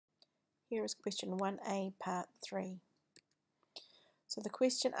Here is question 1A, part 3. So the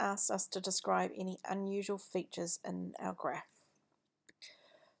question asks us to describe any unusual features in our graph.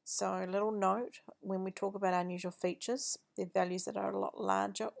 So a little note, when we talk about unusual features, they're values that are a lot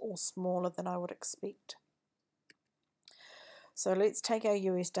larger or smaller than I would expect. So let's take our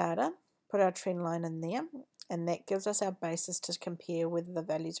US data, put our trend line in there, and that gives us our basis to compare whether the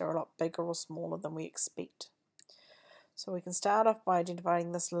values are a lot bigger or smaller than we expect. So we can start off by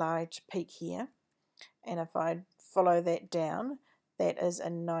identifying this large peak here, and if I follow that down, that is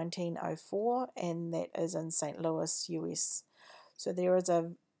in 1904 and that is in St. Louis, US. So there is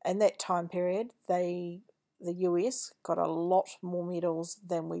in that time period, the US got a lot more medals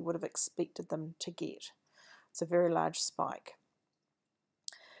than we would have expected them to get. It's a very large spike.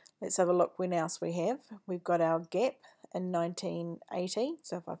 Let's have a look when else we have. We've got our gap in 1980,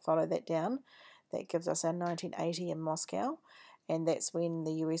 so if I follow that down, that gives us our 1980 in Moscow, and that's when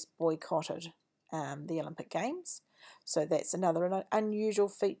the US boycotted the Olympic Games. So that's another unusual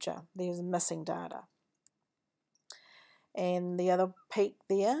feature. There's missing data. And the other peak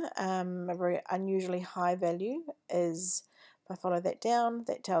there, a very unusually high value, is, if I follow that down,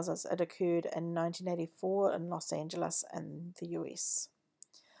 that tells us it occurred in 1984 in Los Angeles in the US.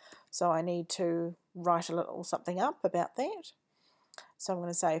 So I need to write a little something up about that. So I'm going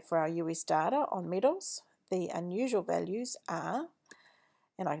to say for our US data on medals, the unusual values are,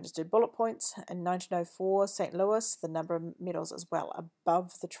 and I can just do bullet points, in 1904 St. Louis, the number of medals is well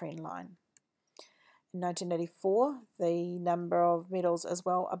above the trend line. In 1984, the number of medals is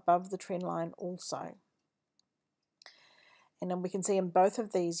well above the trend line also. And then we can see in both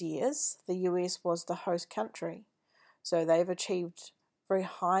of these years, the US was the host country. So they've achieved very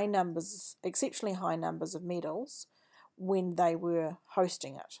high numbers, exceptionally high numbers of medals when they were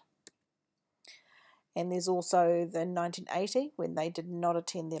hosting it. And there's also the 1980 when they did not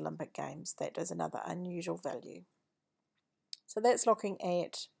attend the Olympic Games. That is another unusual value. So that's looking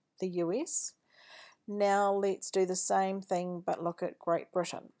at the US. Now let's do the same thing but look at Great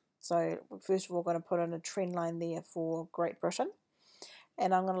Britain. So first of all, we're going to put in a trend line there for Great Britain.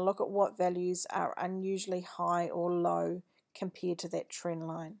 And I'm going to look at what values are unusually high or low compared to that trend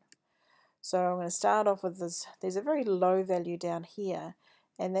line. So I'm going to start off with this. There's a very low value down here,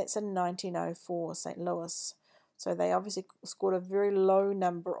 and that's in 1904 St. Louis. So they obviously scored a very low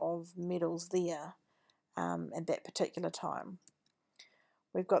number of medals there at that particular time.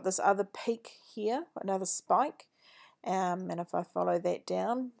 We've got this other peak here, another spike, and if I follow that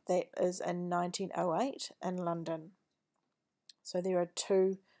down, that is in 1908 in London. So there are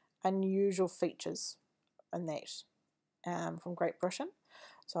two unusual features in that from Great Britain.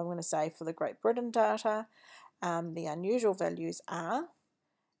 So I'm going to say for the Great Britain data, the unusual values are,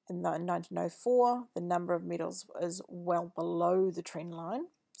 in 1904, the number of medals is well below the trend line,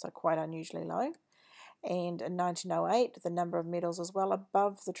 so quite unusually low. And in 1908, the number of medals is well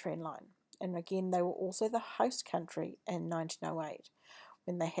above the trend line. And again, they were also the host country in 1908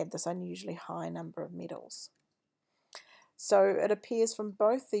 when they had this unusually high number of medals. So it appears from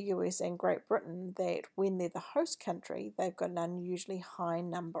both the US and Great Britain that when they're the host country, they've got an unusually high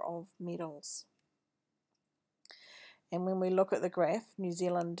number of medals. And when we look at the graph, New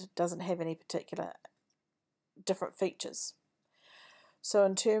Zealand doesn't have any particular different features. So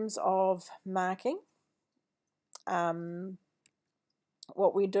in terms of marking,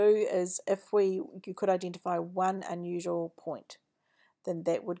 what we do is if you could identify one unusual point, then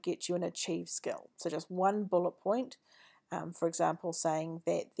that would get you an achieved skill. So just one bullet point. For example, saying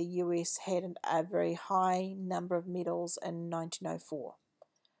that the US had a very high number of medals in 1904.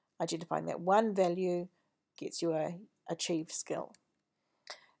 Identifying that one value gets you a achieved skill.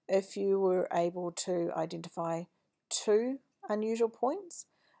 If you were able to identify two unusual points,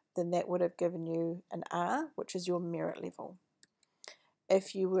 then that would have given you an R, which is your merit level.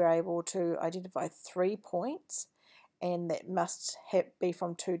 If you were able to identify 3 points, and that must be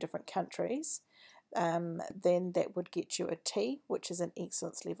from two different countries, then that would get you a T, which is an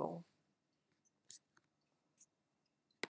excellence level.